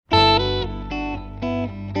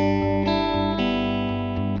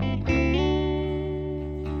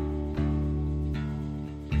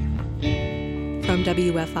from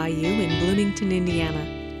WFIU in Bloomington, Indiana.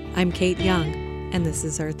 I'm Kate Young, and this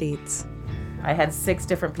is Earth Eats. I had 6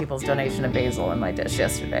 different people's donation of basil in my dish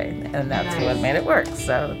yesterday, and that's what made it work.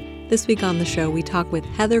 So this week on the show, we talk with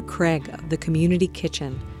Heather Craig of the Community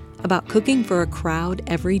Kitchen about cooking for a crowd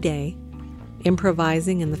every day,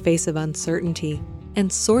 improvising in the face of uncertainty,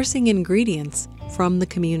 and sourcing ingredients from the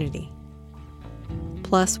community.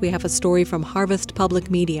 Plus, we have a story from Harvest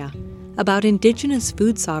Public Media about indigenous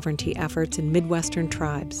food sovereignty efforts in Midwestern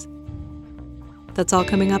tribes. That's all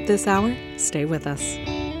coming up this hour. Stay with us.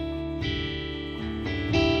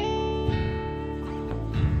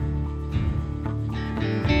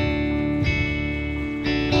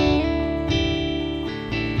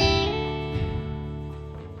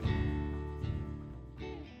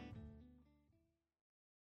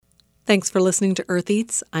 Thanks for listening to Earth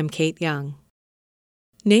Eats. I'm Kate Young.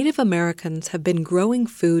 Native Americans have been growing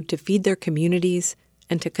food to feed their communities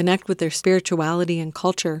and to connect with their spirituality and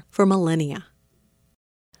culture for millennia.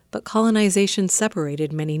 But colonization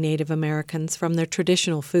separated many Native Americans from their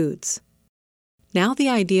traditional foods. Now the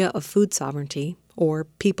idea of food sovereignty, or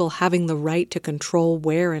people having the right to control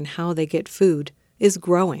where and how they get food, is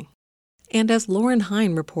growing. And as Lauren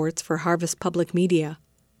Hine reports for Harvest Public Media,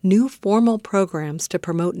 new formal programs to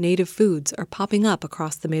promote native foods are popping up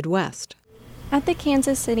across the Midwest. At the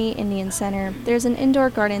Kansas City Indian Center, there's an indoor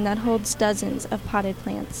garden that holds dozens of potted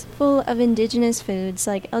plants, full of indigenous foods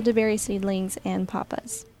like elderberry seedlings and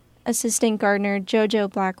papas. Assistant gardener JoJo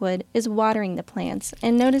Blackwood is watering the plants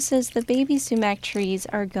and notices the baby sumac trees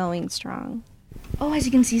are going strong. Oh, as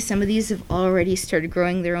you can see, some of these have already started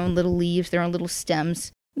growing their own little leaves, their own little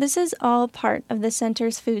stems. This is all part of the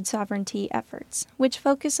center's food sovereignty efforts, which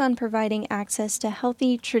focus on providing access to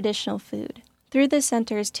healthy, traditional food. Through the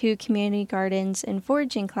center's 2 community gardens and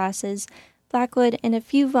foraging classes, Blackwood and a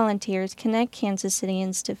few volunteers connect Kansas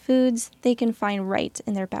Cityans to foods they can find right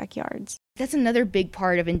in their backyards. That's another big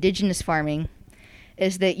part of indigenous farming,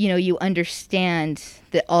 is that, you understand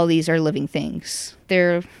that all these are living things.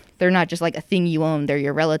 They're not just like a thing you own, they're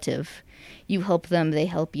your relative. You help them, they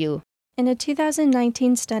help you. In a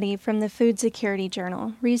 2019 study from the Food Security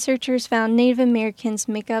Journal, researchers found Native Americans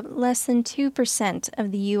make up less than 2%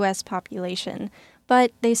 of the U.S. population,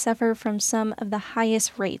 but they suffer from some of the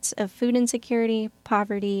highest rates of food insecurity,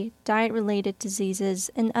 poverty, diet-related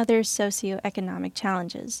diseases, and other socioeconomic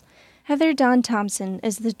challenges. Heather Dawn Thompson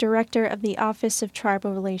is the director of the Office of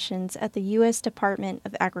Tribal Relations at the U.S. Department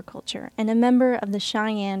of Agriculture and a member of the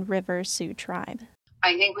Cheyenne River Sioux Tribe.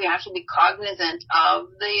 I think we have to be cognizant of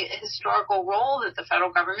the historical role that the federal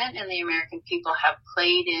government and the American people have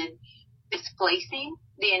played in displacing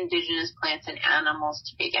the indigenous plants and animals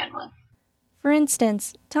to begin with. For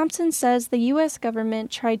instance, Thompson says the U.S. government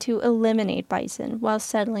tried to eliminate bison while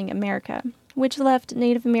settling America, which left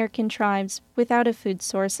Native American tribes without a food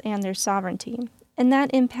source and their sovereignty, and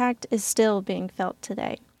that impact is still being felt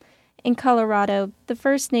today. In Colorado, the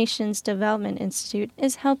First Nations Development Institute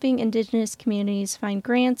is helping indigenous communities find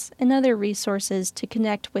grants and other resources to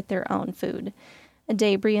connect with their own food.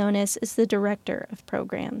 Ade Briones is the director of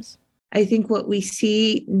programs. I think what we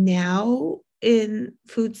see now in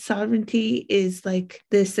food sovereignty is like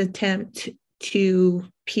this attempt to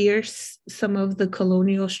pierce some of the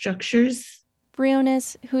colonial structures.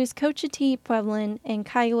 Briones, who is Cochiti Puebloan and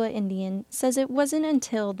Kiowa Indian, says it wasn't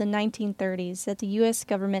until the 1930s that the U.S.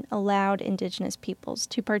 government allowed indigenous peoples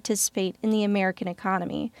to participate in the American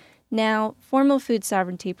economy. Now, formal food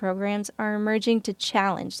sovereignty programs are emerging to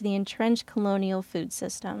challenge the entrenched colonial food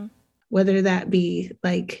system. Whether that be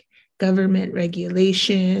like government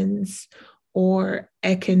regulations or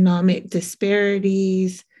economic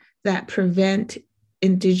disparities that prevent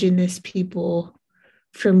indigenous people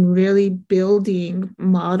from really building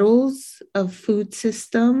models of food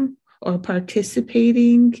system or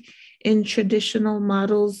participating in traditional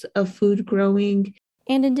models of food growing.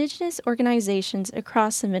 And indigenous organizations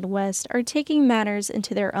across the Midwest are taking matters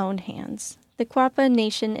into their own hands. The Quapaw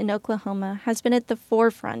Nation in Oklahoma has been at the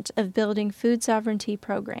forefront of building food sovereignty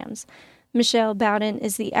programs. Michelle Bowden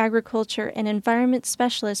is the agriculture and environment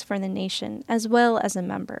specialist for the nation, as well as a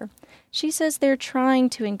member. She says they're trying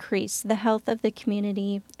to increase the health of the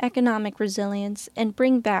community, economic resilience, and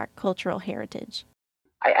bring back cultural heritage.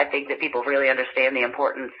 I think that people really understand the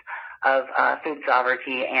importance of food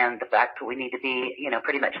sovereignty and the fact that we need to be,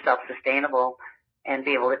 pretty much self-sustainable and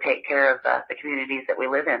be able to take care of the communities that we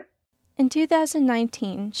live in. In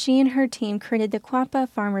 2019, she and her team created the Quapaw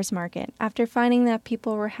Farmers Market after finding that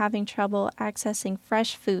people were having trouble accessing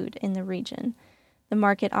fresh food in the region. The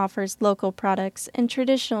market offers local products and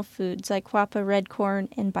traditional foods like Quapaw red corn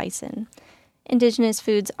and bison. Indigenous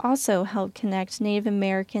foods also help connect Native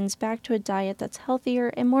Americans back to a diet that's healthier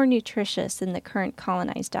and more nutritious than the current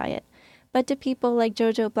colonized diet. But to people like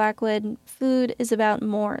Jojo Blackwood, food is about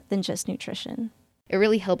more than just nutrition. It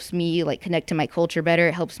really helps me connect to my culture better.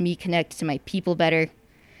 It helps me connect to my people better.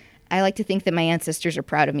 I like to think that my ancestors are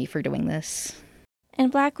proud of me for doing this.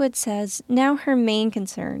 And Blackwood says now her main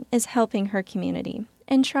concern is helping her community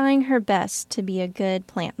and trying her best to be a good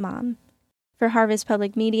plant mom. For Harvest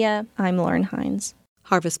Public Media, I'm Lauren Hines.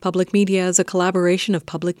 Harvest Public Media is a collaboration of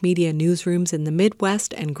public media newsrooms in the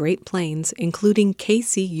Midwest and Great Plains, including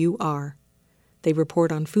KCUR. They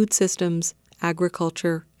report on food systems,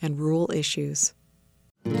 agriculture, and rural issues.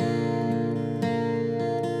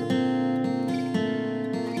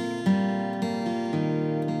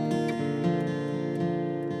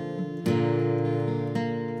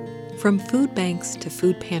 From food banks to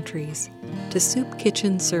food pantries, to soup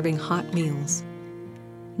kitchens serving hot meals,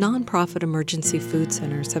 nonprofit emergency food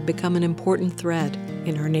centers have become an important thread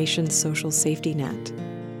in our nation's social safety net.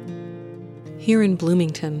 Here in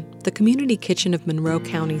Bloomington, the Community Kitchen of Monroe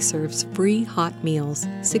County serves free hot meals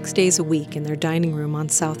 6 days a week in their dining room on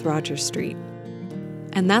South Rogers Street.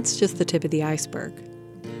 And that's just the tip of the iceberg.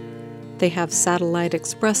 They have satellite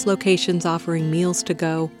express locations offering meals to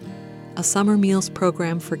go, a summer meals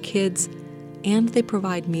program for kids, and they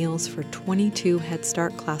provide meals for 22 Head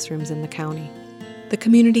Start classrooms in the county. The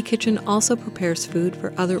Community Kitchen also prepares food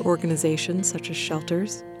for other organizations such as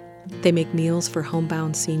shelters. They make meals for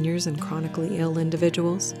homebound seniors and chronically ill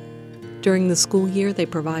individuals. During the school year, they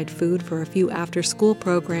provide food for a few after-school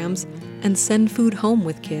programs and send food home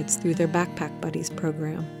with kids through their Backpack Buddies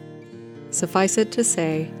program. Suffice it to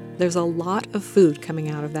say, there's a lot of food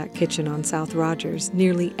coming out of that kitchen on South Rogers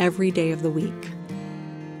nearly every day of the week.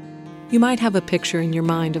 You might have a picture in your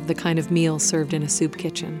mind of the kind of meal served in a soup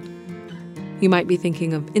kitchen. You might be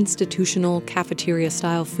thinking of institutional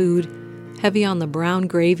cafeteria-style food, heavy on the brown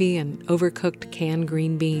gravy and overcooked canned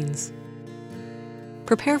green beans.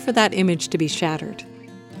 Prepare for that image to be shattered.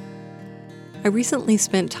 I recently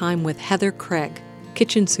spent time with Heather Craig,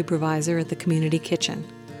 kitchen supervisor at the Community Kitchen.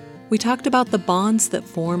 We talked about the bonds that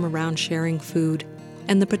form around sharing food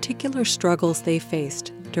and the particular struggles they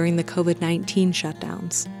faced during the COVID-19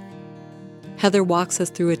 shutdowns. Heather walks us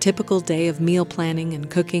through a typical day of meal planning and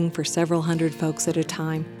cooking for several hundred folks at a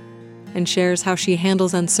time, and shares how she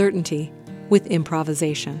handles uncertainty with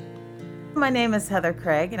improvisation. My name is Heather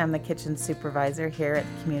Craig, and I'm the kitchen supervisor here at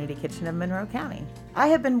the Community Kitchen of Monroe County. I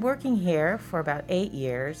have been working here for about 8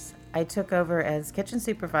 years. I took over as kitchen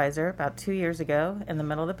supervisor about 2 years ago in the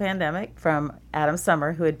middle of the pandemic from Adam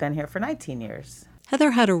Summer, who had been here for 19 years.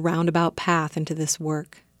 Heather had a roundabout path into this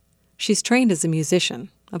work. She's trained as a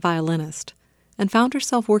musician, a violinist, and found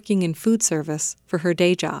herself working in food service for her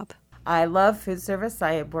day job. I love food service.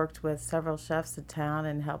 I have worked with several chefs in town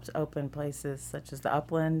and helped open places such as the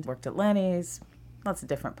Upland, worked at Lenny's, lots of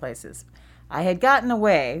different places. I had gotten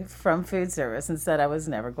away from food service and said I was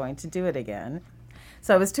never going to do it again.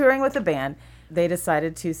 So I was touring with a band. They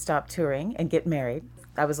decided to stop touring and get married.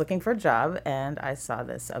 I was looking for a job, and I saw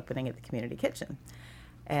this opening at the Community Kitchen.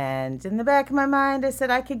 And in the back of my mind, I said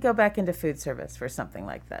I could go back into food service for something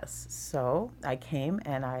like this. So I came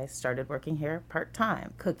and I started working here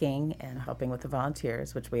part-time, cooking and helping with the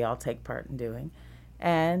volunteers, which we all take part in doing.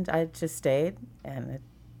 And I just stayed. And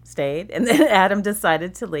then Adam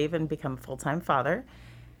decided to leave and become a full-time father.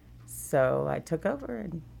 So I took over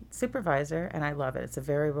and supervisor, and I love it. It's a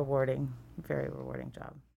very rewarding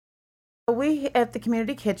job. We at the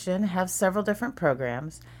Community Kitchen have several different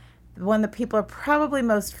programs. The one that people are probably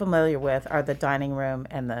most familiar with are the dining room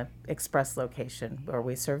and the express location, where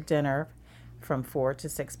we serve dinner from 4 to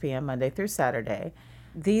 6 p.m. Monday through Saturday.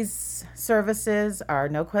 These services are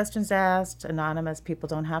no questions asked, anonymous. People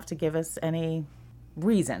don't have to give us any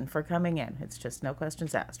reason for coming in. It's just no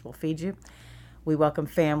questions asked. We'll feed you. We welcome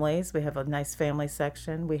families. We have a nice family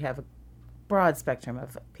section. We have a broad spectrum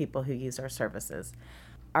of people who use our services.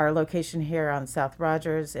 Our location here on South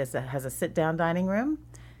Rogers has a sit-down dining room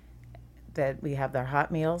that we have their hot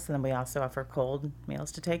meals, and then we also offer cold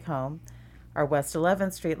meals to take home. Our West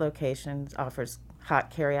 11th Street location offers hot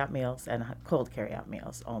carry-out meals and cold carry-out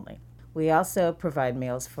meals only. We also provide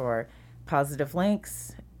meals for Positive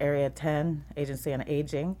Links, Area 10, Agency on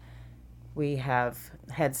Aging. We have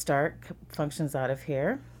Head Start functions out of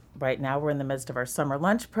here. Right now we're in the midst of our summer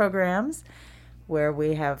lunch programs, where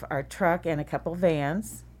we have our truck and a couple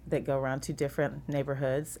vans that go around to different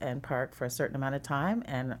neighborhoods and park for a certain amount of time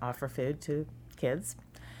and offer food to kids.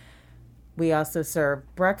 We also serve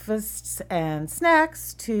breakfasts and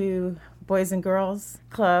snacks to Boys and Girls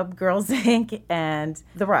Club, Girls Inc., and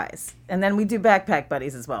The Rise. And then we do Backpack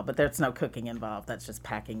Buddies as well, but there's no cooking involved. That's just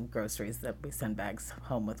packing groceries that we send bags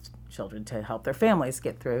home with children to help their families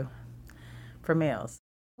get through for meals.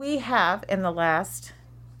 We have, in the last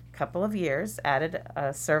couple of years, added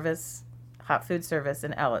a service, hot food service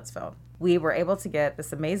in Ellettsville. We were able to get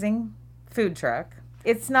this amazing food truck.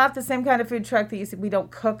 It's not the same kind of food truck that you see. We don't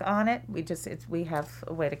cook on it. We have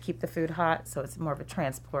a way to keep the food hot, so it's more of a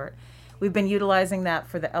transport. We've been utilizing that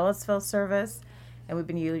for the Ellettsville service, and we've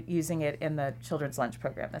been using it in the children's lunch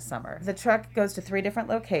program this summer. The truck goes to 3 different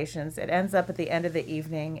locations. It ends up at the end of the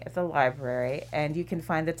evening at the library, and you can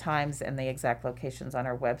find the times and the exact locations on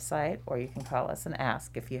our website, or you can call us and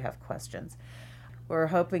ask if you have questions. We're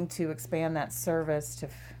hoping to expand that service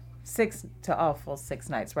to all full 6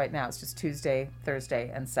 nights. Right now it's just Tuesday,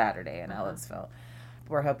 Thursday, and Saturday in Ellettsville.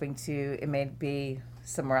 We're hoping it may be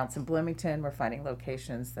somewhere else in Bloomington. We're finding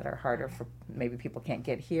locations that are harder for maybe people can't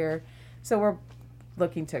get here. So we're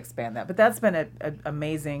looking to expand that. But that's been an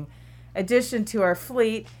amazing addition to our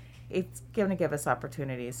fleet. It's going to give us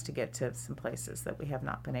opportunities to get to some places that we have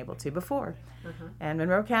not been able to before. And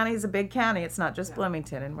Monroe County is a big county. It's not just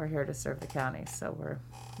Bloomington, and we're here to serve the county. So we're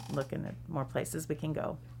looking at more places we can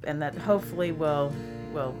go. And that hopefully we'll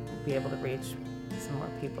be able to reach some more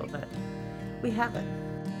people that we haven't.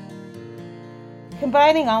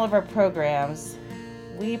 Combining all of our programs,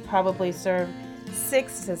 we probably serve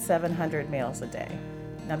 600 to 700 meals a day.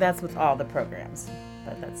 Now that's with all the programs,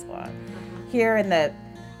 but that's a lot. Here in the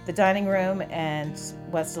dining room and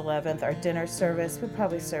West 11th, our dinner service, we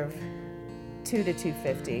probably serve 2 to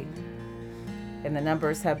 250. And the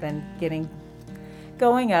numbers have been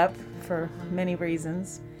going up for many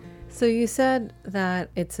reasons. So you said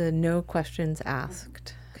that it's a no questions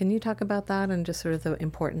asked. Can you talk about that and just sort of the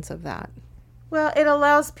importance of that? Well, it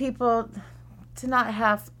allows people to not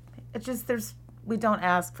have, we don't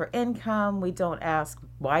ask for income, we don't ask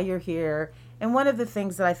why you're here. And one of the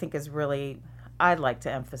things that I think is really, I'd like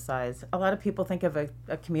to emphasize, a lot of people think of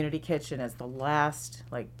a community kitchen as the last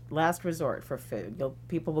resort for food.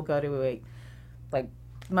 People will go to like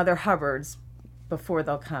Mother Hubbard's before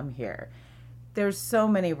they'll come here. There's so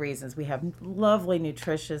many reasons. We have lovely,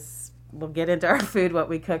 nutritious, we'll get into our food, what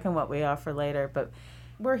we cook and what we offer later, but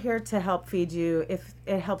we're here to help feed you if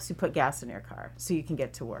it helps you put gas in your car so you can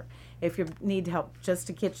get to work. If you need help just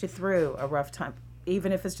to get you through a rough time,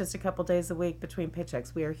 even if it's just a couple days a week between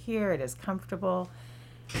paychecks, we are here. It is comfortable.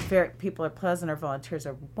 People are pleasant. Our volunteers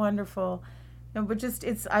are wonderful. No, but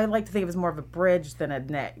I like to think of it as more of a bridge than a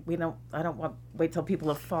net. I don't want to wait till people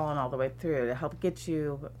have fallen all the way through to help get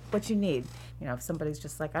you what you need. If somebody's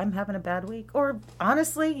just like, I'm having a bad week, or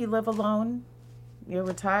honestly, you live alone, you're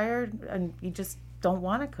retired, and you just don't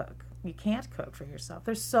want to cook. You can't cook for yourself.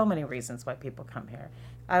 There's so many reasons why people come here.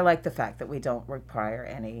 I like the fact that we don't require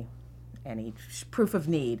any proof of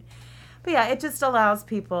need. But yeah, it just allows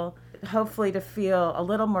people hopefully to feel a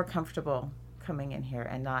little more comfortable coming in here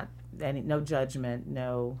and no judgment,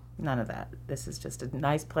 none of that. This is just a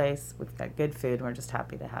nice place. We've got good food, and we're just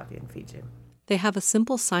happy to have you and feed you. They have a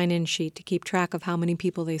simple sign-in sheet to keep track of how many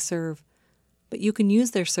people they serve, but you can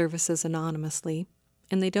use their services anonymously,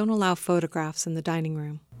 and they don't allow photographs in the dining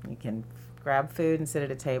room. You can grab food and sit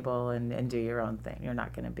at a table and do your own thing. You're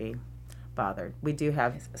not going to be bothered. We do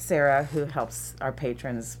have Sarah, who helps our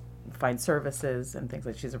patrons find services and things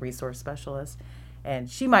like she's a resource specialist. And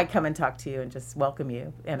she might come and talk to you and just welcome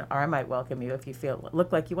you. Or I might welcome you if you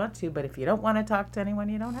look like you want to. But if you don't want to talk to anyone,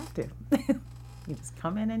 you don't have to. You just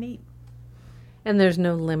come in and eat. And there's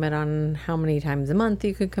no limit on how many times a month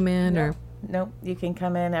you could come in? Nope. You can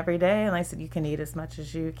come in every day. And I said you can eat as much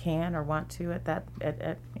as you can or want to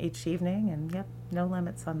at each evening. And, yep, no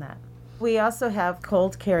limits on that. We also have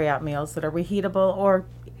cold carry-out meals that are reheatable, or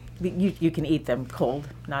you can eat them cold.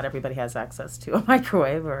 Not everybody has access to a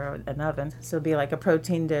microwave or an oven. So it'd be like a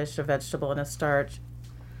protein dish, a vegetable, and a starch.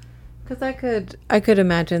 Because I could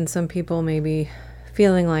imagine some people maybe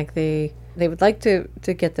feeling like they would like to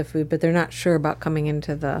get the food, but they're not sure about coming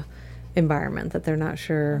into the environment, that they're not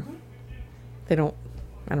sure, they don't,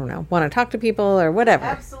 I don't know, want to talk to people or whatever.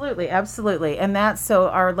 Absolutely. And so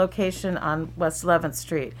our location on West 11th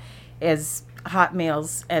Street is hot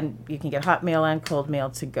meals, and you can get hot meal and cold meal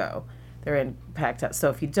to go. They're packed up. So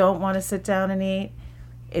if you don't want to sit down and eat,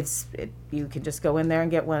 you can just go in there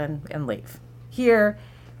and get one and leave. Here,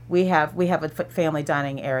 we have a family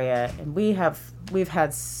dining area, and we've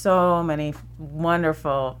had so many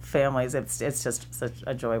wonderful families. It's just such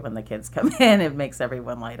a joy when the kids come in. It makes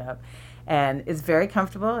everyone light up, and it's very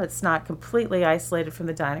comfortable. It's not completely isolated from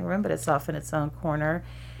the dining room, but it's off in its own corner.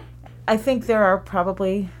 I think there are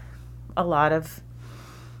probably a lot of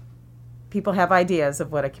people have ideas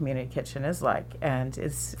of what a community kitchen is like, and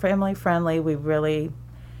it's family friendly. We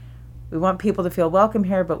want people to feel welcome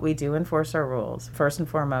here, but we do enforce our rules. First and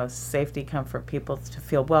foremost, safety, comfort, people to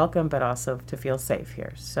feel welcome, but also to feel safe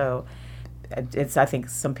here. So I think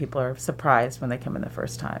some people are surprised when they come in the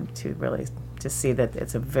first time to see that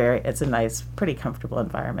it's a nice, pretty comfortable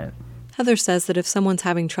environment. Heather says that if someone's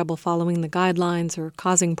having trouble following the guidelines or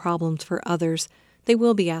causing problems for others, they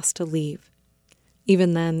will be asked to leave.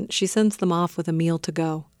 Even then, she sends them off with a meal to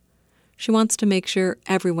go. She wants to make sure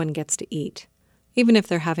everyone gets to eat, even if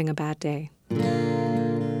they're having a bad day.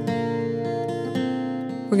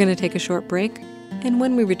 We're going to take a short break, and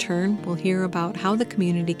when we return, we'll hear about how the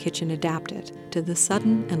community kitchen adapted to the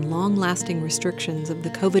sudden and long-lasting restrictions of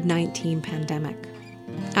the COVID-19 pandemic.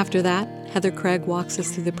 After that, Heather Craig walks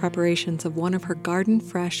us through the preparations of one of her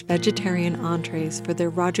garden-fresh vegetarian entrees for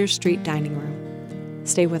their Rogers Street dining room.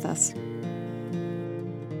 Stay with us.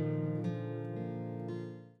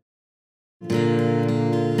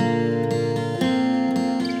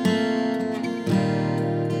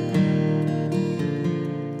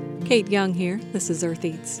 Kate Young here. This is Earth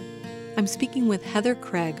Eats. I'm speaking with Heather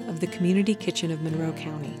Craig of the Community Kitchen of Monroe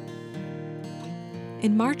County.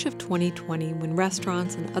 In March of 2020, when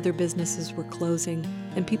restaurants and other businesses were closing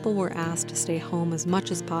and people were asked to stay home as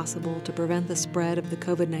much as possible to prevent the spread of the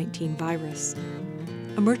COVID-19 virus,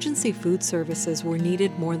 emergency food services were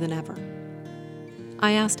needed more than ever.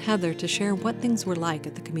 I asked Heather to share what things were like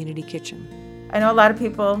at the community kitchen. I know a lot of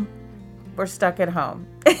people were stuck at home.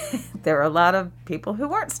 There were a lot of people who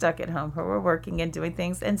weren't stuck at home, who were working and doing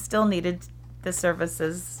things and still needed the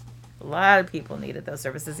services. A lot of people needed those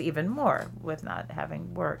services even more with not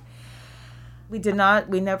having work. We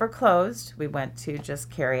never closed. We went to just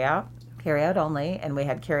carry out only, and we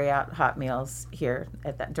had carry out hot meals here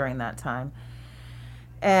during that time.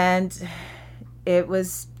 And it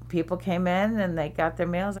was, people came in and they got their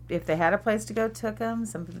meals. If they had a place to go, took them.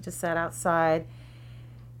 Some people just sat outside.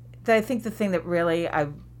 I think the thing that really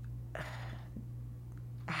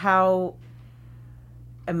how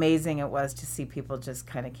amazing it was to see people just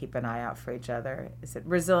kind of keep an eye out for each other is that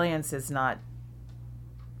resilience is not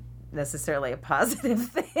necessarily a positive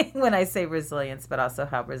thing when I say resilience, but also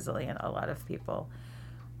how resilient a lot of people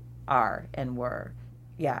are and were.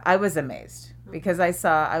 Yeah, I was amazed because I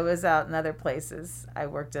was out in other places. I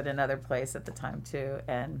worked at another place at the time too,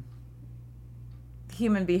 and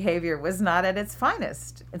human behavior was not at its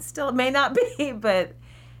finest. It still may not be, but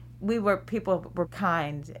people were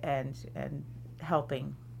kind and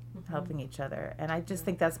helping each other. And I just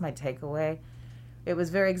think that's my takeaway. It was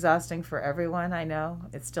very exhausting for everyone, I know.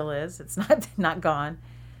 It still is. It's not gone.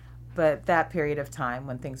 But that period of time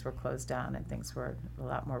when things were closed down and things were a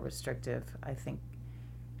lot more restrictive, I think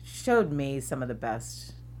showed me some of the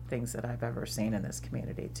best things that I've ever seen in this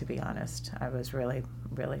community, to be honest. I was really,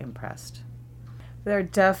 really impressed. There are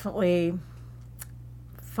definitely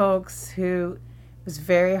folks who it was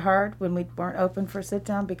very hard when we weren't open for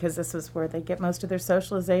sit-down because this was where they get most of their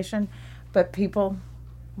socialization. But people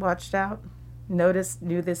watched out, knew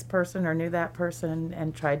this person or knew that person,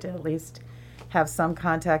 and tried to at least have some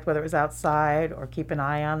contact, whether it was outside or keep an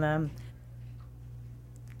eye on them.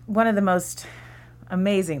 One of the most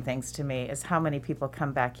amazing things to me is how many people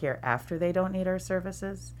come back here after they don't need our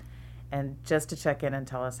services and just to check in and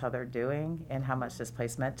tell us how they're doing and how much this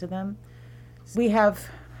place meant to them. We have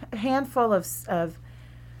a handful of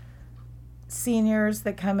seniors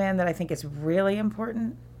that come in that I think is really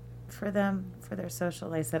important for them, for their social.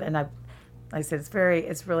 Like I said,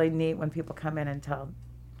 it's really neat when people come in and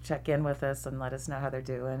check in with us and let us know how they're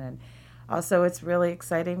doing. And also it's really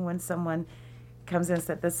exciting when someone comes in and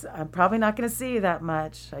said, I'm probably not going to see you that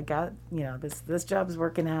much. I got, this job's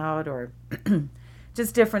working out, or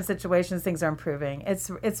just different situations, things are improving.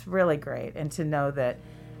 It's really great. And to know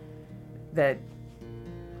that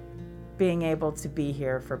being able to be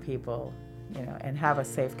here for people, and have a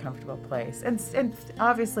safe, comfortable place, and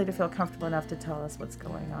obviously to feel comfortable enough to tell us what's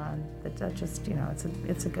going on. That just,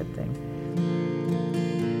 it's a good thing.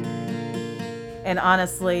 And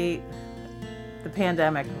honestly, the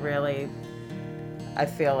pandemic really, I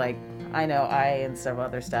feel like I and several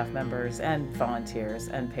other staff members and volunteers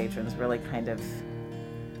and patrons really kind of,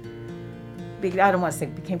 I don't want to say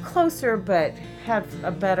became closer, but had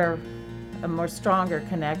a more stronger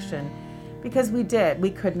connection. Because we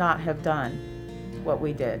could not have done what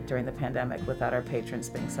we did during the pandemic without our patrons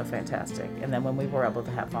being so fantastic. And then when we were able to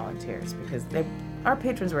have volunteers, because our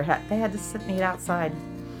patrons they had to sit and eat outside,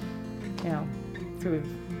 through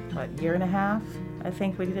a year and a half. I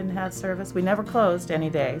think we didn't have service. We never closed any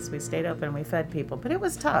days. We stayed open and we fed people, but it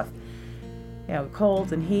was tough.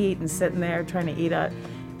 Cold and heat and sitting there trying to eat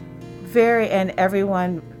and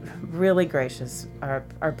everyone really gracious.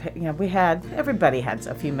 Everybody had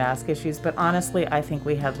a few mask issues, but honestly, I think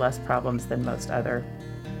we had less problems than most other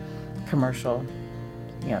commercial,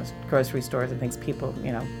 grocery stores and things. People,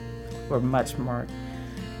 were much more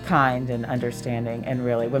kind and understanding. And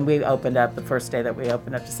really, when we opened up, the first day that we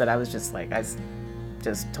opened up, I was just like, I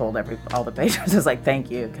just told all the patrons, I was like,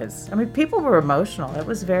 thank you, because people were emotional. It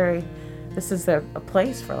was this is a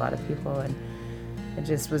place for a lot of people, and it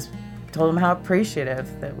just told them how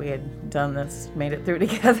appreciative that we had done this, made it through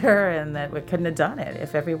together, and that we couldn't have done it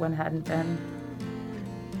if everyone hadn't been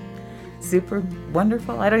super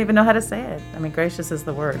wonderful. I don't even know how to say it. Gracious is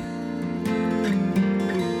the word.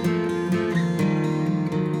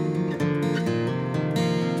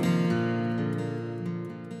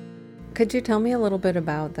 Could you tell me a little bit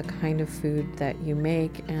about the kind of food that you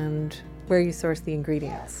make and where you source the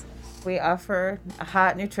ingredients? We offer a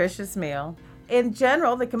hot, nutritious meal. In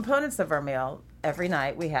general, the components of our meal, every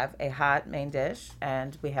night we have a hot main dish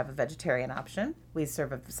and we have a vegetarian option. We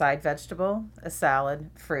serve a side vegetable, a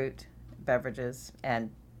salad, fruit, beverages,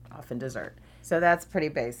 and often dessert. So that's pretty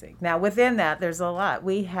basic. Now within that, there's a lot.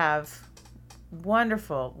 We have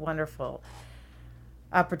wonderful, wonderful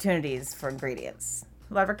opportunities for ingredients.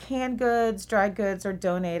 A lot of our canned goods, dried goods are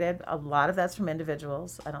donated. A lot of that's from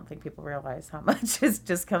individuals. I don't think people realize how much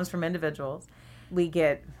just comes from individuals. We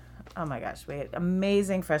get, we get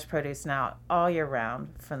amazing fresh produce now all year round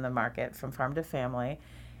from the market, from farm to family,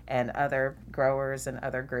 and other growers and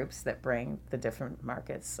other groups that bring the different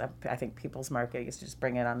markets. I think People's Market used to just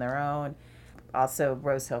bring it on their own. Also,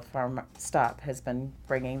 Rose Hill Farm Stop has been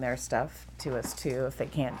bringing their stuff to us too, if they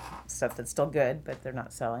can't, stuff that's still good, but they're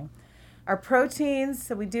not selling. Our proteins,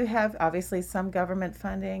 so we do have obviously some government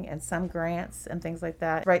funding and some grants and things like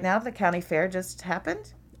that. Right now, the county fair just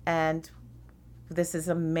happened, and this is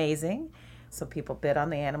amazing. So people bid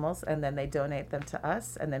on the animals, and then they donate them to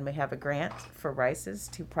us, and then we have a grant for Rice's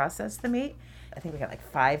to process the meat. I think we got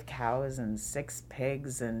 5 cows and 6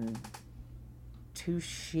 pigs and 2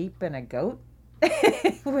 sheep and a goat,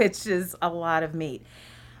 which is a lot of meat.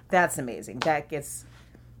 That's amazing. That gets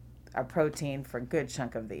our protein for a good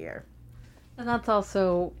chunk of the year. And that's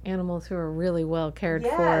also animals who are really well cared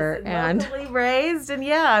for and locally raised. And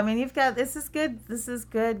you've got, this is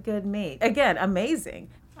good meat. Again, amazing.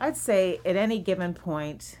 I'd say at any given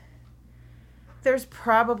point, there's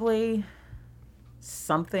probably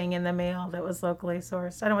something in the meal that was locally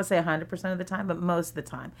sourced. I don't want to say 100% of the time, but most of the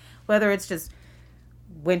time. Whether it's just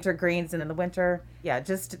winter greens and in the winter,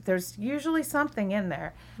 there's usually something in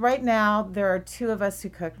there. Right now, there are 2 of us who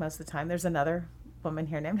cook most of the time. There's another woman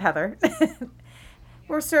here named Heather.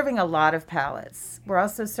 We're serving a lot of pallets. We're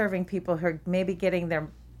also serving people who are maybe getting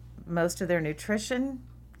most of their nutrition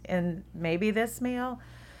in maybe this meal.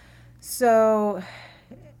 So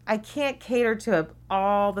I can't cater to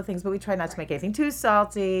all the things, but we try not to make anything too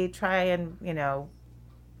salty, try and,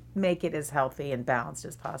 make it as healthy and balanced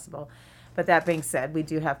as possible. But that being said, we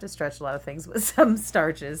do have to stretch a lot of things with some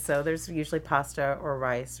starches. So there's usually pasta or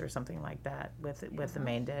rice or something like that with the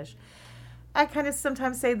main dish. I kind of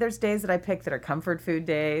sometimes say there's days that I pick that are comfort food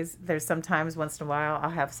days. There's sometimes once in a while I'll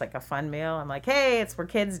have a fun meal. I'm like, hey, it's for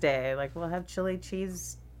kids' day. We'll have chili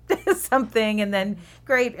cheese something, and then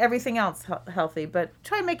great, everything else healthy. But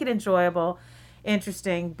try and make it enjoyable,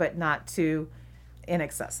 interesting, but not too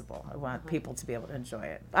inaccessible. I want people to be able to enjoy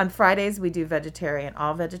it. On Fridays, we do vegetarian,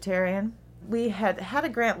 all vegetarian. We had a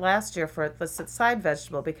grant last year for the side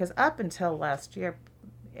vegetable because up until last year,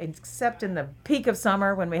 except in the peak of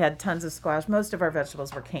summer when we had tons of squash, most of our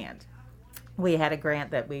vegetables were canned. We had a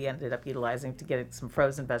grant that we ended up utilizing to get some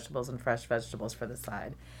frozen vegetables and fresh vegetables for the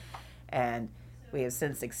side. And we have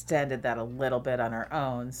since extended that a little bit on our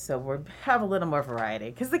own, so we have a little more variety.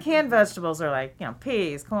 Because the canned vegetables are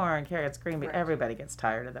peas, corn, carrots, green beans. Everybody gets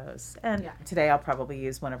tired of those. And today I'll probably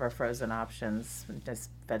use one of our frozen options, just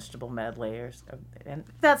vegetable medley, and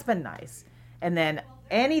that's been nice. And then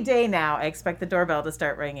any day now, I expect the doorbell to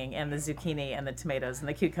start ringing, and the zucchini and the tomatoes and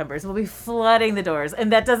the cucumbers will be flooding the doors.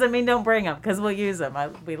 And that doesn't mean don't bring them, because we'll use them.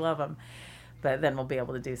 We love them. But then we'll be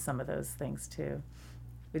able to do some of those things too.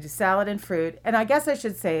 We do salad and fruit. And I guess I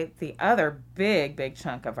should say the other big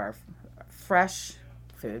chunk of our fresh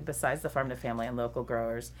food, besides the farm to family and local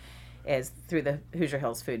growers, is through the Hoosier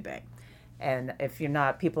Hills Food Bank. And if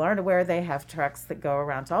people aren't aware, they have trucks that go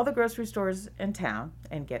around to all the grocery stores in town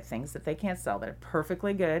and get things that they can't sell that are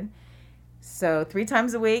perfectly good. So 3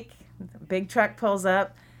 times a week, a big truck pulls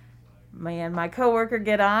up. Me and my coworker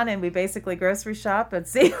get on, and we basically grocery shop and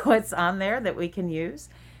see what's on there that we can use.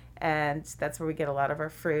 And that's where we get a lot of our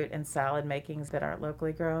fruit and salad makings that aren't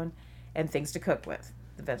locally grown and things to cook with.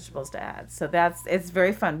 the vegetables to add. So it's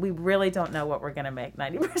very fun. We really don't know what we're going to make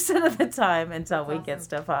 90% of the time until we get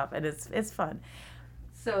stuff up, and it's fun.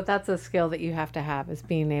 So that's a skill that you have to have, is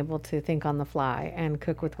being able to think on the fly and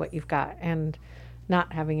cook with what you've got and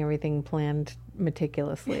not having everything planned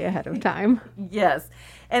meticulously ahead of time. Yes.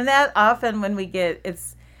 And that often when we get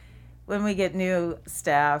new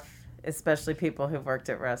staff, especially people who've worked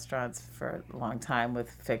at restaurants for a long time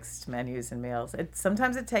with fixed menus and meals,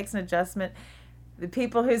 sometimes it takes an adjustment. The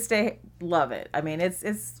people who stay love it. I mean, it's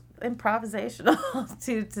improvisational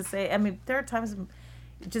to say. I mean, there are times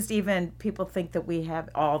just even people think that we have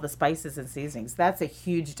all the spices and seasonings. That's a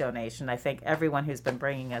huge donation. I thank everyone who's been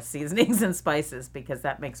bringing us seasonings and spices, because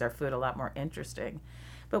that makes our food a lot more interesting.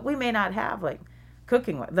 But we may not have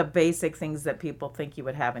cooking, the basic things that people think you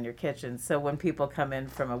would have in your kitchen. So when people come in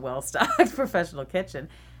from a well-stocked professional kitchen,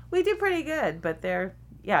 we do pretty good. But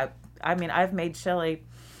I've made chili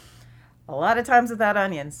a lot of times without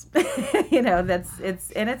onions.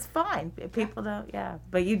 It's fine. People don't,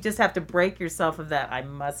 but you just have to break yourself of that. I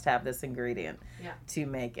must have this ingredient to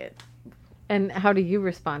make it. And how do you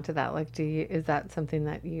respond to that? Is that something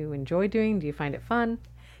that you enjoy doing? Do you find it fun?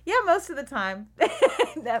 Yeah, most of the time.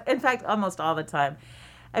 In fact, almost all the time.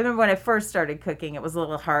 I remember when I first started cooking, it was a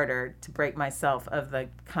little harder to break myself of the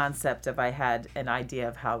concept of I had an idea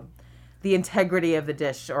of how the integrity of the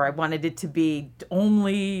dish, or I wanted it to be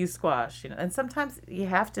only squash, And sometimes we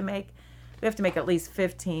have to make at least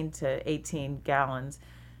 15 to 18 gallons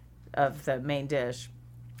of the main dish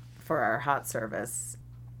for our hot service.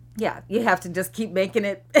 Yeah, you have to just keep making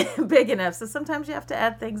it big enough. So sometimes you have to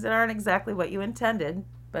add things that aren't exactly what you intended,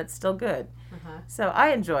 but still good. So I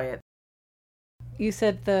enjoy it. You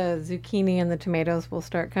said the zucchini and the tomatoes will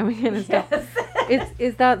start coming in and stuff.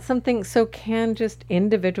 Is that something, so can just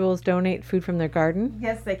individuals donate food from their garden?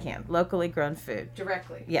 Yes, they can. Locally grown food.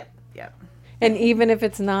 Directly? Yep. And even if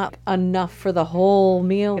it's not enough for the whole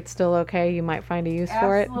meal, it's still okay? You might find a use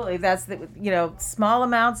for it? Absolutely. That's, small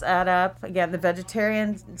amounts add up. Again, the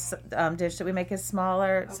vegetarian dish that we make is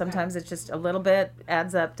smaller. Okay. Sometimes it's just a little bit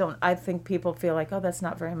adds up. I think people feel like, oh, that's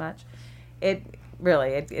not very much.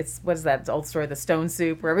 It's what is that old story, the stone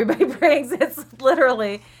soup, where everybody brings, it's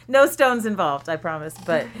literally no stones involved, I promise.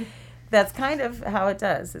 But that's kind of how it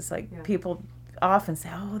does. It's people often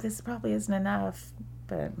say, oh, this probably isn't enough.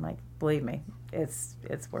 But I'm like, believe me, it's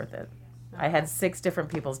worth it. I had 6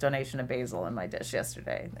 different people's donation of basil in my dish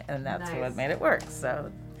yesterday, and that's what made it work.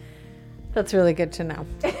 So that's really good to know.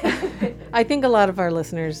 I think a lot of our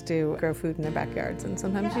listeners do grow food in their backyards, and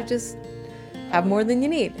sometimes you just have more than you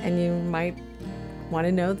need, and you might want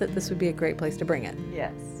to know that this would be a great place to bring it.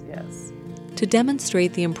 Yes. To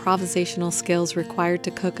demonstrate the improvisational skills required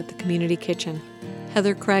to cook at the community kitchen,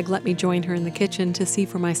 Heather Craig let me join her in the kitchen to see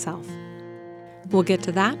for myself. We'll get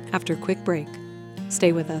to that after a quick break.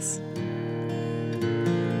 Stay with us.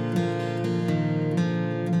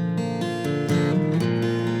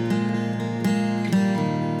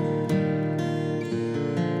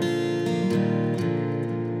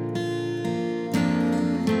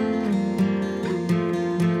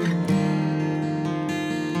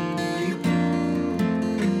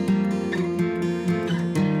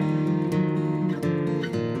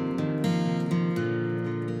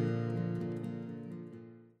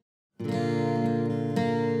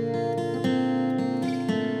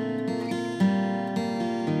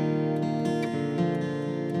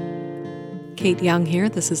 Kate Young here,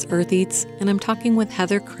 this is Earth Eats, and I'm talking with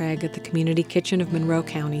Heather Craig at the Community Kitchen of Monroe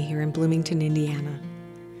County here in Bloomington, Indiana.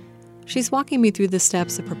 She's walking me through the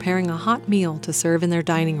steps of preparing a hot meal to serve in their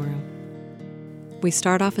dining room. We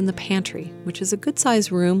start off in the pantry, which is a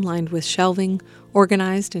good-sized room lined with shelving,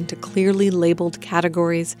 organized into clearly labeled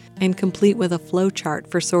categories, and complete with a flow chart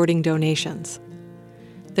for sorting donations.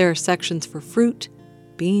 There are sections for fruit,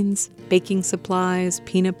 beans, baking supplies,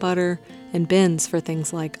 peanut butter, and bins for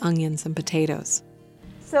things like onions and potatoes.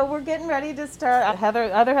 So we're getting ready to start.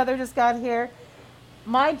 Other Heather just got here.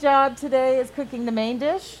 My job today is cooking the main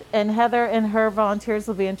dish, and Heather and her volunteers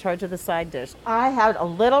will be in charge of the side dish. I had a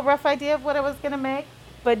little rough idea of what I was going to make,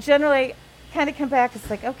 but generally kind of come back, it's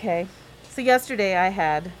like, okay. So yesterday I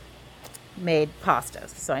had made pasta,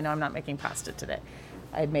 so I know I'm not making pasta today.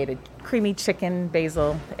 I had made a creamy chicken,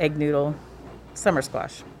 basil, egg noodle, summer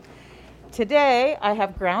squash. Today, I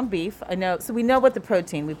have ground beef. So we know what the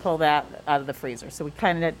protein, we pull that out of the freezer. So we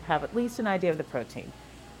kind of have at least an idea of the protein.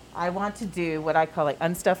 I want to do what I call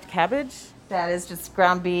unstuffed cabbage. That is just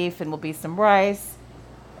ground beef, and will be some rice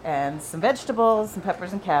and some vegetables, some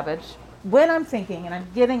peppers and cabbage. When I'm thinking and I'm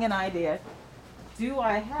getting an idea, do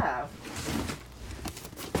I have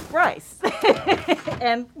rice?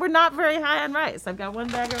 And we're not very high on rice. I've got 1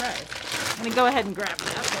 bag of rice. Let me go ahead and grab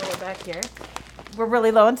that while we're back here. We're really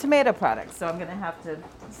low on tomato products, so I'm going to have to...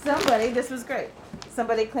 this was great.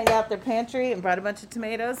 Somebody cleaned out their pantry and brought a bunch of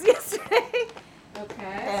tomatoes yesterday.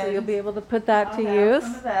 Okay, so you'll be able to put that to use.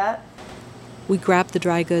 Some of that. We grabbed the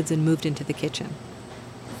dry goods and moved into the kitchen.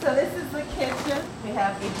 So this is the kitchen. We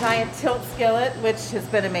have a giant tilt skillet, which has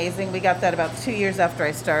been amazing. We got that about 2 years after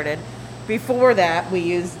I started. Before that, we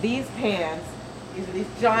used these pans. These are these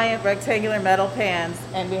giant rectangular metal pans,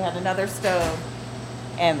 and we had another stove.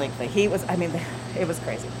 And like the heat was, it was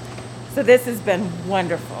crazy. So this has been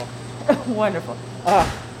wonderful. Wonderful.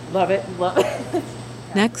 Oh, love it, love it.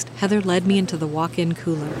 Next, Heather led me into the walk-in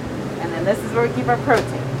cooler. And then this is where we keep our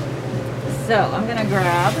protein. So I'm gonna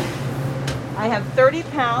grab, I have 30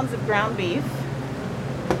 pounds of ground beef,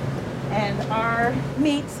 and our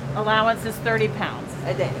meat allowance is 30 pounds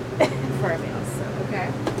a day for our meals. So,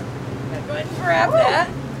 okay. I'm gonna go ahead and grab that.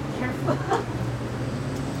 Careful.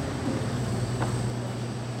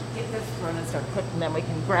 Get this thrown and start cooking, then we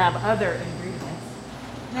can grab other ingredients.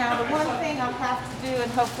 Now, the one thing I'll have to do,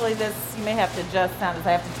 and hopefully this, you may have to adjust sound, is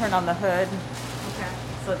I have to turn on the hood. Okay.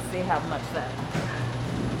 So let's see how much that.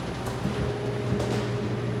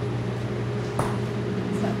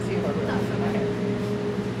 It's not too hard.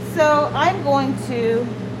 So I'm going to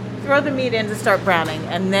throw the meat in to start browning,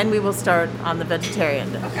 and then we will start on the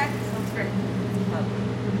vegetarian dish. Okay, sounds great.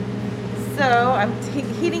 So I'm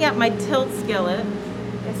heating up my tilt skillet.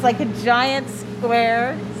 It's like a giant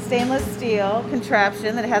square stainless steel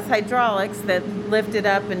contraption that has hydraulics that lift it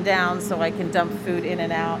up and down so I can dump food in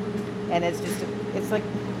and out. And it's like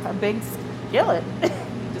a big skillet.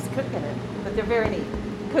 Just cooking it. But they're very neat.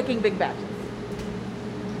 Cooking big batches.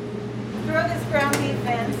 Throw this ground beef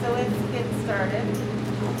in so it's getting started.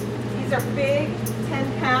 These are big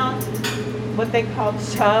 10-pound, what they call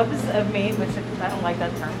chubs of meat, which I don't like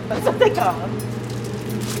that term, but that's what they call them.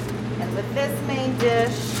 And with this main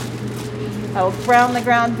dish, I will brown the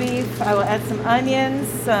ground beef. I will add some onions,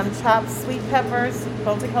 some chopped sweet peppers,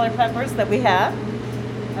 multicolored peppers that we have.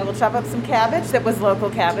 I will chop up some cabbage that was local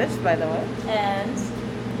cabbage, by the way, and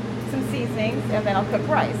some seasonings, and then I'll cook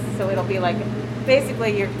rice. So it'll be like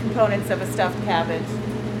basically your components of a stuffed cabbage,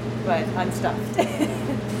 but unstuffed. And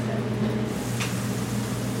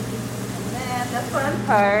then the fun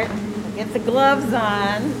part, I'll get the gloves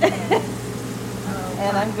on,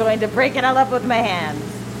 and I'm going to break it all up with my hands.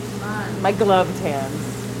 My gloved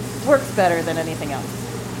hands. Works better than anything else.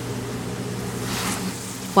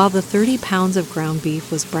 While the 30 pounds of ground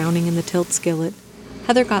beef was browning in the tilt skillet,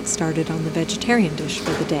 Heather got started on the vegetarian dish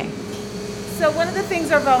for the day. So one of the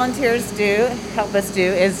things our volunteers help us do,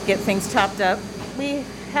 is get things chopped up. We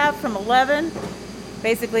have from 11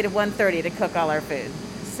 basically to 1:30 to cook all our food.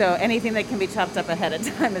 So anything that can be chopped up ahead of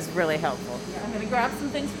time is really helpful. I'm going to grab some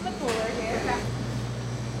things from the cooler here.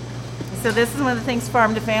 So this is one of the things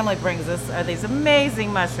Farm to Family brings us, are these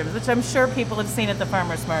amazing mushrooms, which I'm sure people have seen at the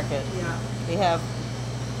farmer's market. Yeah. We have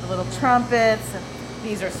the little trumpets, and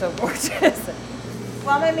these are so gorgeous.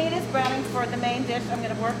 While my meat is browning for the main dish, I'm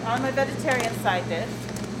going to work on my vegetarian side dish,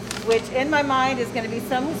 which in my mind is going to be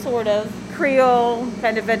some sort of Creole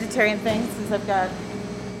kind of vegetarian thing, since I've got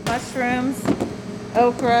mushrooms,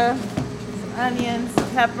 okra, some onions,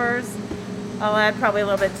 peppers. I'll add probably a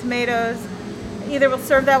little bit of tomatoes. Either we'll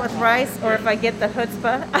serve that with rice, or if I get the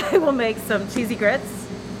chutzpah, I will make some cheesy grits,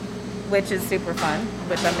 which is super fun,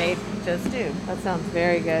 which I may just do. That sounds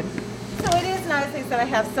very good. So it is nice that I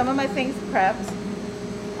have some of my things prepped.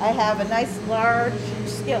 I have a nice large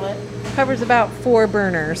skillet. Covers about 4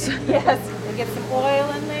 burners. Yes, we get some oil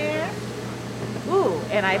in there. Ooh,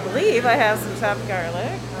 and I believe I have some chopped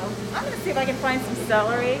garlic. I'm going to see if I can find some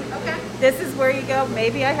celery. Okay. This is where you go.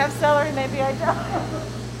 Maybe I have celery, maybe I don't.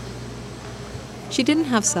 She didn't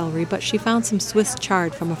have celery, but she found some Swiss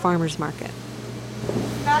chard from a farmer's market.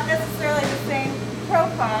 Not necessarily the same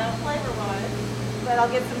profile, flavor-wise, but I'll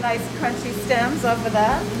get some nice crunchy stems off of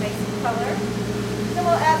that, make some color. Then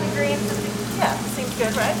we'll add the greens. Yeah, seems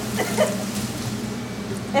good, right?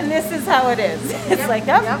 And this is how it is. It's like,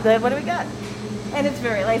 what do we got? And it's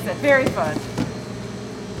very, like I said, very fun.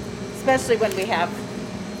 Especially when we have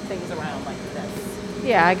things around like this.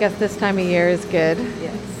 Yeah, I guess this time of year is good.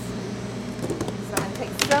 Yes.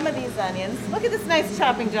 Some of these onions. Look at this nice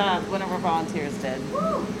chopping job one of our volunteers did.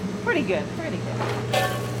 Woo, pretty good, pretty good. Got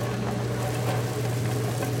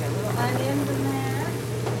little onions in there.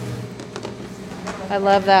 I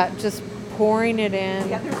love that, just pouring it in.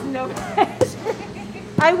 Yeah, there's no measure.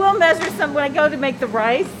 I will measure some when I go to make the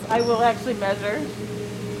rice. I will actually measure.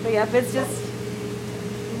 But yeah, it's just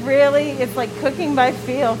really, it's like cooking by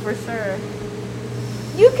feel for sure.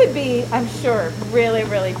 You could be, I'm sure, really,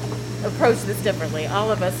 really approach this differently.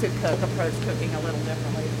 All of us who cook approach cooking a little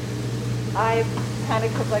differently. I kind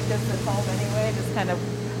of cook like this at home anyway, just kind of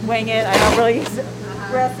wing it. I don't really use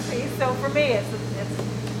recipes, so for me it's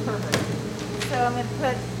perfect. So I'm going to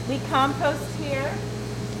put, we compost here.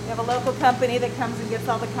 We have a local company that comes and gets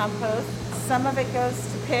all the compost. Some of it goes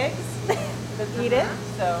to pigs that eat it.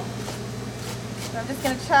 So I'm just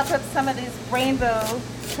going to chop up some of these rainbow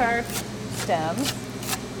chard stems.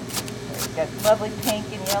 We've got lovely pink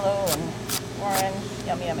and yellow and orange.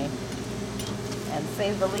 Yummy, yummy. And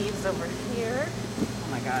save the leaves over here. Oh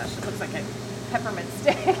my gosh, it looks like a peppermint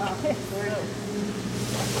stick.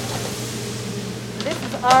 This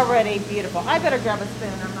is already beautiful. I better grab a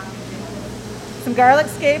spoon. I'm not going to do it. Some garlic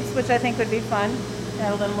scapes, which I think would be fun.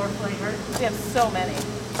 Add a little more flavor. We have so many.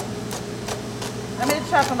 I'm going to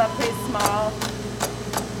chop them up pretty small,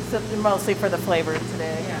 so mostly for the flavor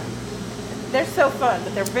today. Yeah. They're so fun,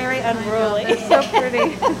 but they're very unruly. They're so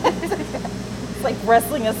pretty. It's like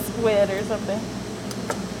wrestling a squid or something.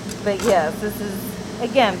 But yes, this is,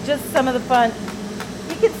 again, just some of the fun.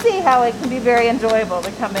 You can see how it can be very enjoyable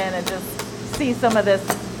to come in and just see some of this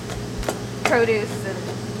produce and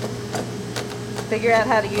figure out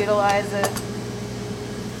how to utilize it.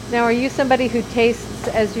 Now, are you somebody who tastes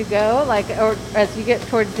as you go, like, or as you get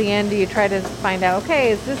towards the end, do you try to find out,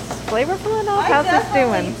 okay, is this flavorful enough? How's this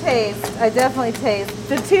doing? I definitely taste.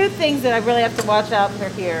 The two things that I really have to watch out for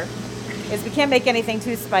here is we can't make anything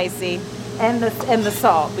too spicy, and the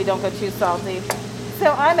salt. We don't go too salty.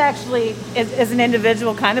 So I'm actually, as an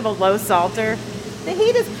individual, kind of a low salter. The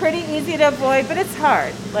heat is pretty easy to avoid, but it's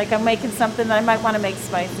hard. Like I'm making something that I might want to make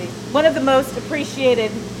spicy. One of the most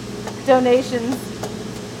appreciated donations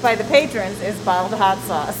by the patrons is bottled hot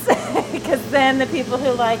sauce, because then the people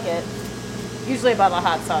who like it, usually a bottle of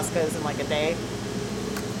hot sauce goes in like a day.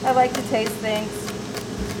 I like to taste things.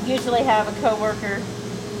 Usually have a coworker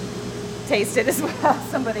taste it as well,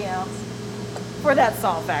 somebody else, for that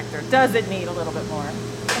salt factor. Does it need a little bit more?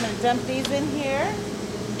 I'm going to dump these in here.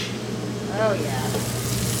 Oh yeah.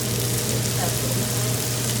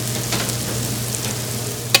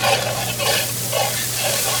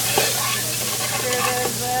 Stir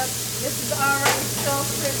those up. This is already so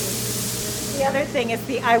pretty. The other thing is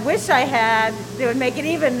I wish I had, it would make it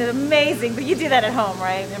even amazing, but you do that at home,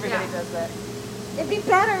 right? Everybody does that. It'd be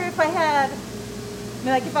better if I had,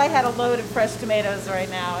 like if I had a load of fresh tomatoes right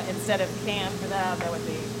now instead of canned for that would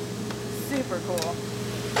be super cool.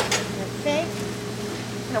 I think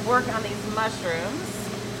I'm going to work on these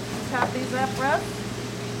mushrooms. Chop these up rough.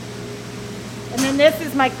 And then this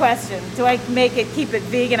is my question. Do I keep it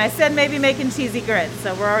vegan? I said maybe making cheesy grits,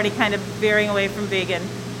 so we're already kind of veering away from vegan.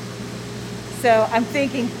 So I'm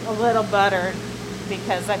thinking a little butter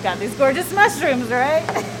because I've got these gorgeous mushrooms, right?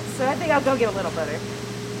 So I think I'll go get a little butter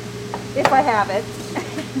if I have it.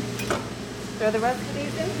 Throw the rest of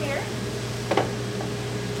these in here.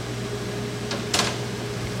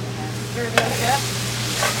 And stir those up.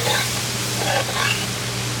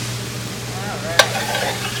 All right.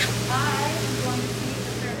 I'm going to see if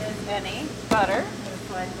there is any butter. I'm going to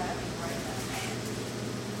slide that right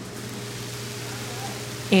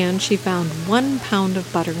in. And she found 1 pound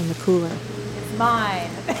of butter in the cooler. It's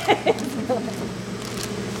mine.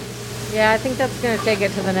 Yeah, I think that's going to take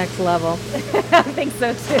it to the next level. I think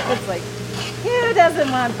so too. It's like, who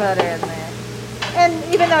doesn't want butter in there? And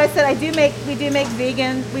even though I said we do make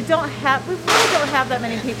vegan, we really don't have that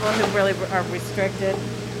many people who really are restricted.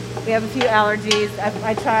 We have a few allergies.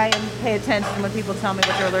 I try and pay attention when people tell me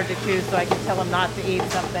what they're allergic to, so I can tell them not to eat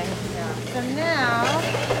something. Yeah. So now,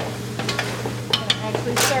 I'm gonna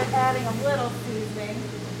actually start adding a little seasoning.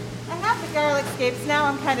 I have the garlic scapes. Now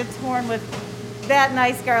I'm kind of torn with that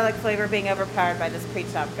nice garlic flavor being overpowered by this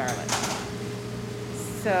pre-chopped garlic.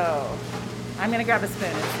 So I'm going to grab a spoon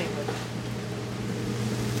and see what.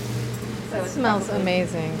 So It smells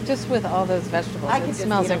amazing, just with all those vegetables. It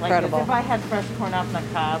smells incredible. Like if I had fresh corn off the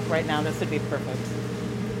cob right now, this would be perfect.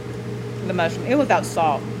 The mushroom, even without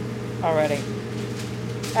salt already.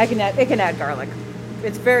 It can add garlic.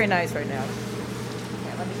 It's very nice right now.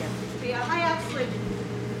 Okay, let me get. Yeah, I actually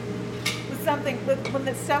when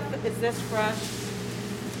the stuff is this fresh,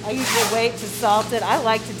 I usually wait to salt it. I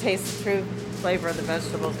like to taste the true flavor of the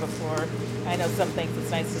vegetables before. I know some things it's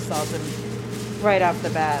nice to salt them right off the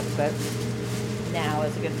bat, but now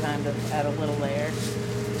is a good time to add a little layer.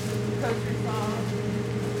 Kosher salt.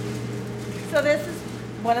 So this is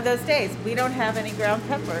one of those days. We don't have any ground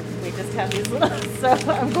pepper. We just have these little. So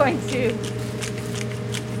I'm going to.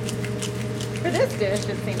 For this dish,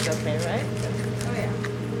 it seems okay, right? Oh yeah.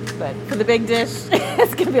 But for the big dish,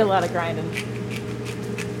 it's going to be a lot of grinding.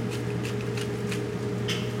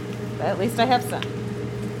 But at least I have some.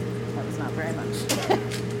 not very much.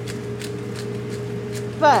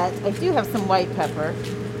 But I do have some white pepper,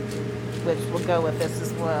 which will go with this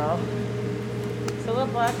as well. So a little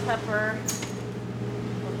black pepper.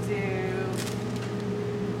 We'll do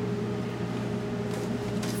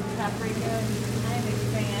paprika. I'm a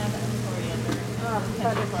fan of coriander.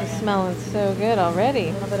 Oh, it's smelling so good already.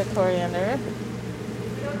 A little bit of coriander.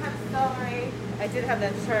 We don't have celery. I did have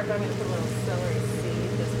that sharp. I'm going to put a little celery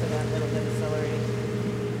seed just for that little bit of celery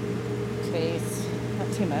taste.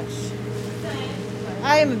 Not too much.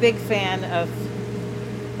 I am a big fan of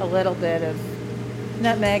a little bit of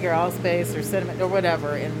nutmeg or allspice or cinnamon or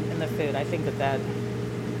whatever in the food. I think that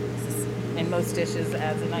in most dishes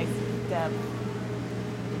adds a nice depth.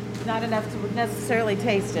 Not enough to necessarily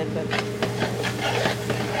taste it, but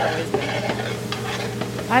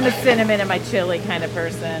I'm a cinnamon in my chili kind of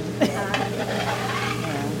person. Yeah.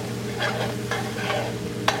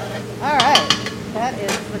 All right, that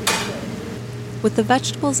is the kitchen. With the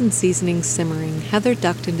vegetables and seasonings simmering, Heather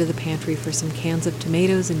ducked into the pantry for some cans of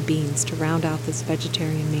tomatoes and beans to round out this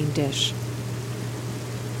vegetarian main dish.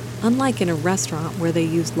 Unlike in a restaurant where they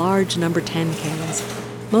use large number 10 cans,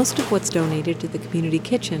 most of what's donated to the community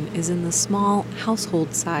kitchen is in the small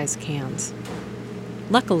household-size cans.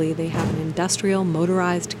 Luckily, they have an industrial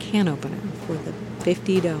motorized can opener for the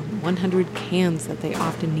 50 to 100 cans that they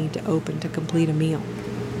often need to open to complete a meal.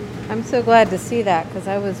 I'm so glad to see that because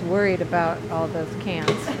I was worried about all those cans.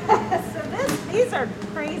 So these are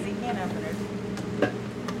crazy can openers.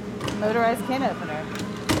 Motorized can opener.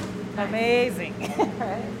 Amazing.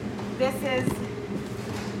 Right? This is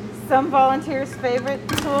some volunteers' favorite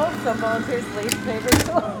tool, some volunteers' least favorite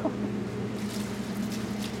tool.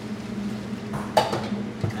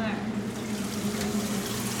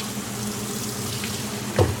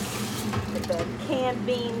 Get the canned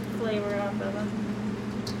bean flavor off of them.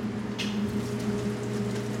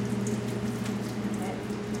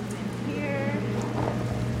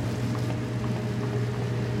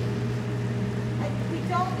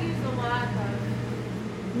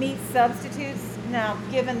 Meat substitutes. Now,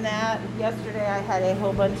 given that, yesterday I had a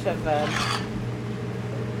whole bunch of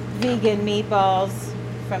vegan meatballs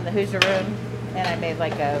from the Hoosier Room, and I made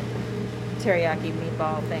like a teriyaki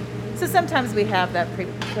meatball thing. So sometimes we have that, but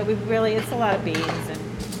it's a lot of beans, and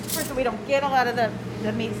of course we don't get a lot of the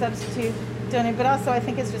meat substitute donated, but also I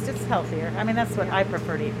think it's healthier. I mean, that's what I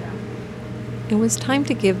prefer to eat now. It was time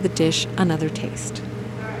to give the dish another taste.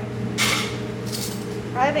 All right.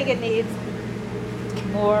 I think it needs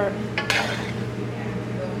more.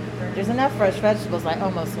 There's enough fresh vegetables. I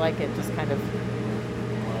almost like it just kind of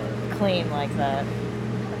clean like that.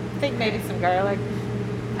 I think maybe some garlic.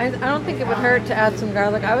 I don't think it would hurt to add some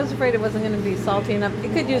garlic. I was afraid it wasn't going to be salty enough.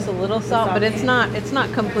 It could use a little salt, but it's not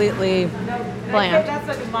completely bland. That's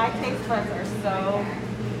what my taste buds are. So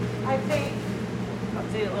I think I'll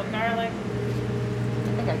do a little garlic. I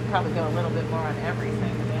think I could probably go a little bit more on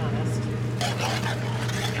everything, to be honest.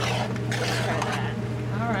 Let's try that.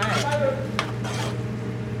 All right.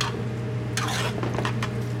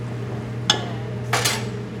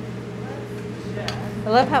 I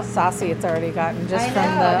love how saucy it's already gotten just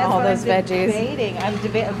from all those veggies. I'm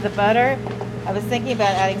debating the butter. I was thinking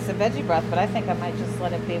about adding some veggie broth, but I think I might just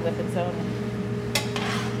let it be with its own.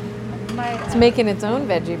 It's making its own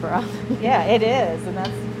veggie broth. Yeah, it is, and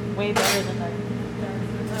that's way better than the.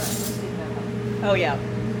 Oh yeah.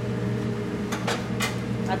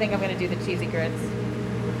 I think I'm going to do the cheesy grits.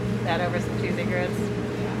 Add over some cheesy grits.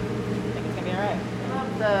 Yeah. I think it's going to be all right. I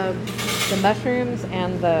love the mushrooms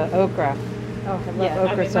and the okra. Oh, I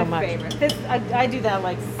love okra so much. Favorite. I do that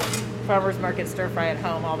like farmer's market stir fry at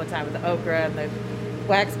home all the time with the okra and the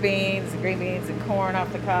wax beans and green beans and corn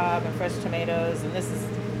off the cob and fresh tomatoes.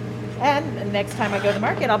 And next time I go to the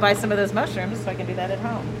market, I'll buy some of those mushrooms so I can do that at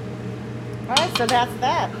home. All right, so that's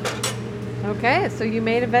that. Okay, so you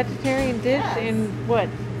made a vegetarian dish in what,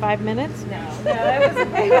 5 minutes? No, it was a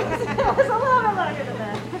little longer than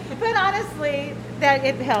that. But honestly, that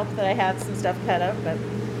it helped that I had some stuff cut up. But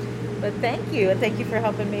thank you, and thank you for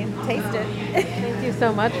helping me taste it. Thank you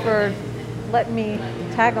so much for letting me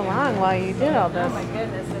tag along while you did all this. Oh my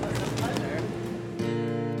goodness, it was a pleasure.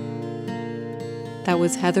 That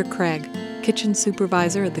was Heather Craig, kitchen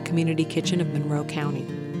supervisor at the Community Kitchen of Monroe County.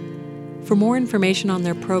 For more information on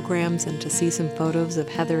their programs and to see some photos of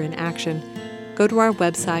Heather in action, go to our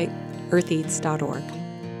website, eartheats.org.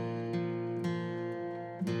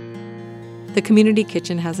 The Community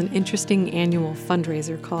Kitchen has an interesting annual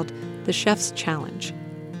fundraiser called the Chef's Challenge.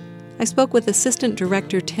 I spoke with Assistant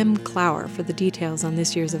Director Tim Clower for the details on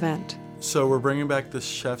this year's event. So we're bringing back the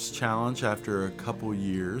Chef's Challenge after a couple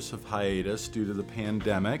years of hiatus due to the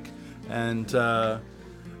pandemic. And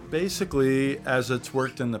Basically, as it's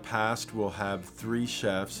worked in the past, we'll have 3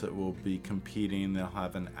 chefs that will be competing. They'll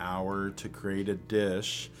have an hour to create a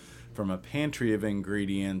dish from a pantry of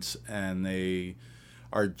ingredients, and they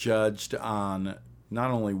are judged on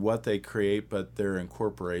not only what they create, but their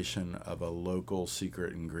incorporation of a local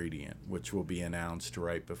secret ingredient, which will be announced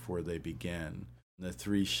right before they begin. The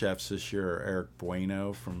 3 chefs this year are Eric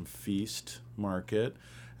Bueno from Feast Market,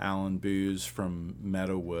 Alan Booz from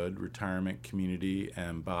Meadowood Retirement Community,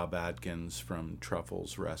 and Bob Atkins from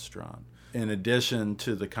Truffles Restaurant. In addition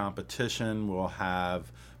to the competition, we'll have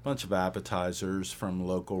a bunch of appetizers from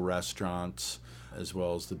local restaurants, as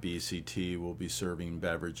well as the BCT will be serving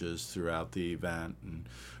beverages throughout the event. And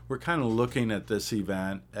we're kind of looking at this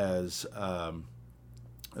event as a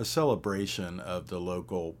celebration of the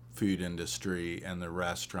local food industry and the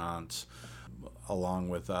restaurants. Along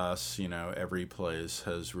with us, every place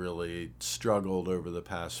has really struggled over the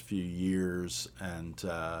past few years, and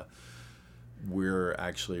we're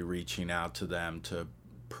actually reaching out to them to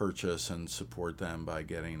purchase and support them by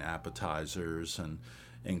getting appetizers and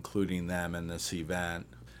including them in this event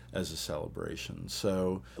as a celebration.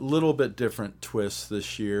 So a little bit different twist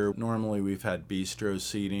this year. Normally we've had bistro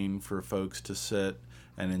seating for folks to sit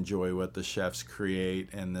and enjoy what the chefs create.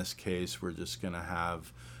 In this case, we're just going to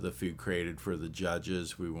have the food created for the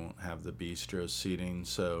judges. We won't have the bistro seating,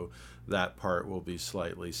 so that part will be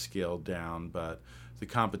slightly scaled down, but the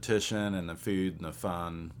competition and the food and the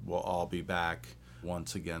fun will all be back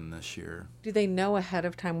once again this year. Do they know ahead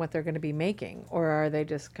of time what they're going to be making, or are they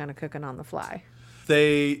just kind of cooking on the fly?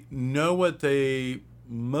 They know what they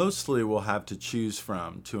mostly will have to choose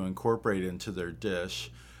from to incorporate into their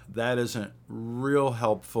dish. That isn't real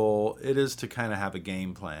helpful. It is to kind of have a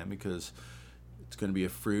game plan, because it's going to be a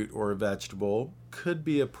fruit or a vegetable. Could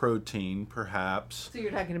be a protein, perhaps. So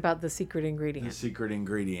you're talking about the secret ingredient. The secret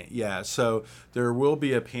ingredient, yeah. So there will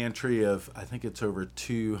be a pantry of, I think it's over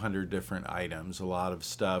 200 different items. A lot of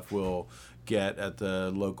stuff we'll get at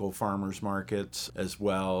the local farmers markets, as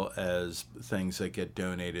well as things that get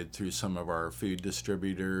donated through some of our food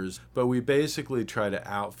distributors. But we basically try to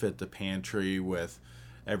outfit the pantry with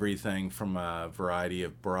everything from a variety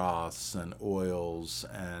of broths and oils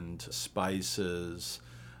and spices,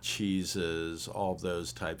 cheeses, all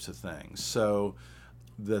those types of things. So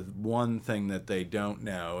the one thing that they don't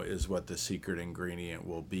know is what the secret ingredient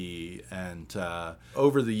will be. And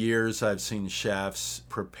over the years, I've seen chefs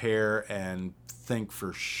prepare and think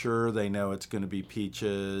for sure they know it's going to be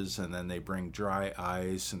peaches, and then they bring dry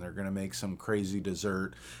ice and they're going to make some crazy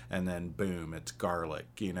dessert, and then boom, it's garlic,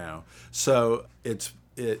 So it's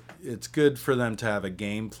good for them to have a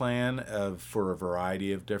game plan for a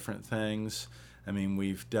variety of different things. I mean,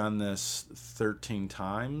 we've done this 13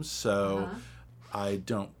 times, so I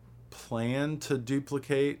don't plan to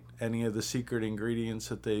duplicate any of the secret ingredients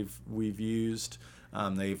that we've used.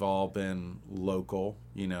 They've all been local,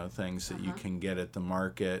 things that you can get at the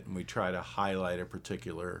market, and we try to highlight a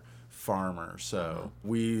particular farmer. So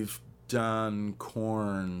we've done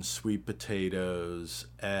corn, sweet potatoes,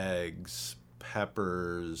 eggs,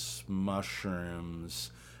 peppers,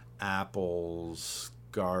 mushrooms, apples,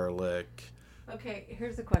 garlic. Okay,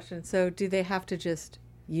 here's the question. So do they have to just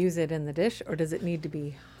use it in the dish, or does it need to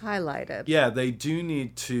be highlighted? Yeah, they do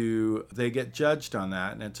need to. They get judged on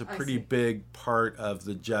that, and it's a pretty big part of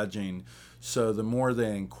the judging. So the more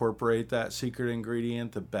they incorporate that secret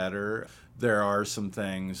ingredient, the better. There are some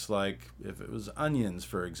things, like if it was onions,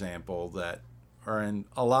 for example, that are in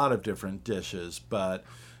a lot of different dishes, but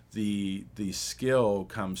the skill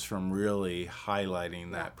comes from really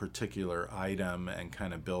highlighting that particular item and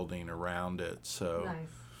kind of building around it. So nice.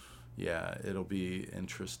 Yeah, it'll be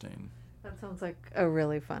interesting. That sounds like a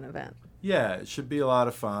really fun event. Yeah, it should be a lot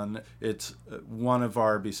of fun. It's one of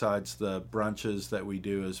our, besides the brunches that we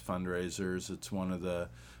do as fundraisers, it's one of the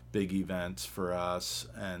big events for us.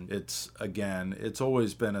 And it's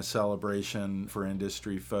always been a celebration for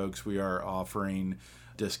industry folks. We are offering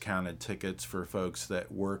discounted tickets for folks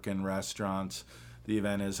that work in restaurants. The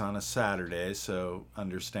event is on a Saturday, so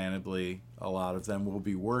understandably a lot of them will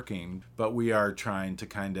be working, but we are trying to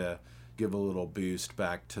kind of give a little boost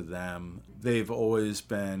back to them. They've always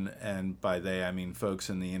been, and by they I mean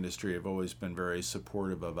folks in the industry, have always been very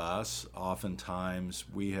supportive of us. Oftentimes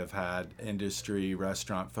we have had industry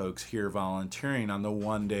restaurant folks here volunteering on the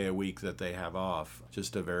one day a week that they have off.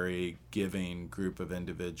 Just a very giving group of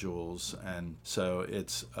individuals, and so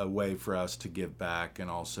it's a way for us to give back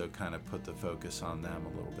and also kind of put the focus on them a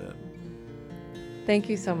little bit. Thank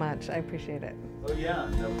you so much. I appreciate it. Oh yeah,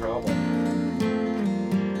 no problem.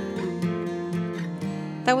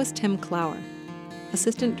 That was Tim Clower,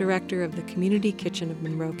 Assistant Director of the Community Kitchen of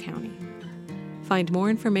Monroe County. find more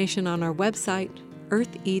information on our website,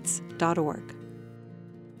 eartheats.org.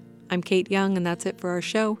 I'm Kate Young, and that's it for our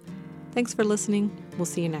show. Thanks for listening. We'll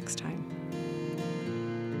see you next time.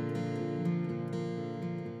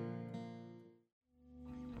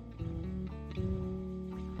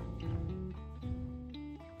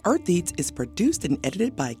 Earth Eats is produced and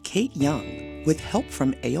edited by Kate Young, with help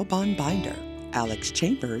from Aobon Binder, Alex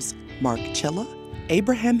Chambers, Mark Chilla,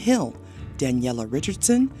 Abraham Hill, Daniela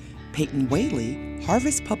Richardson, Peyton Whaley,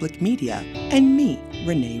 Harvest Public Media, and me,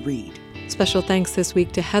 Renee Reed. Special thanks this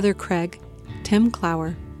week to Heather Craig, Tim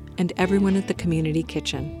Clower, and everyone at the Community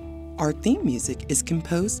Kitchen. Our theme music is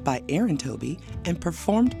composed by Aaron Toby and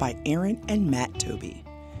performed by Aaron and Matt Toby.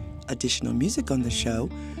 Additional music on the show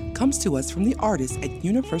comes to us from the artists at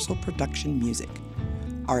Universal Production Music.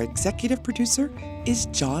 Our executive producer is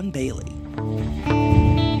John Bailey.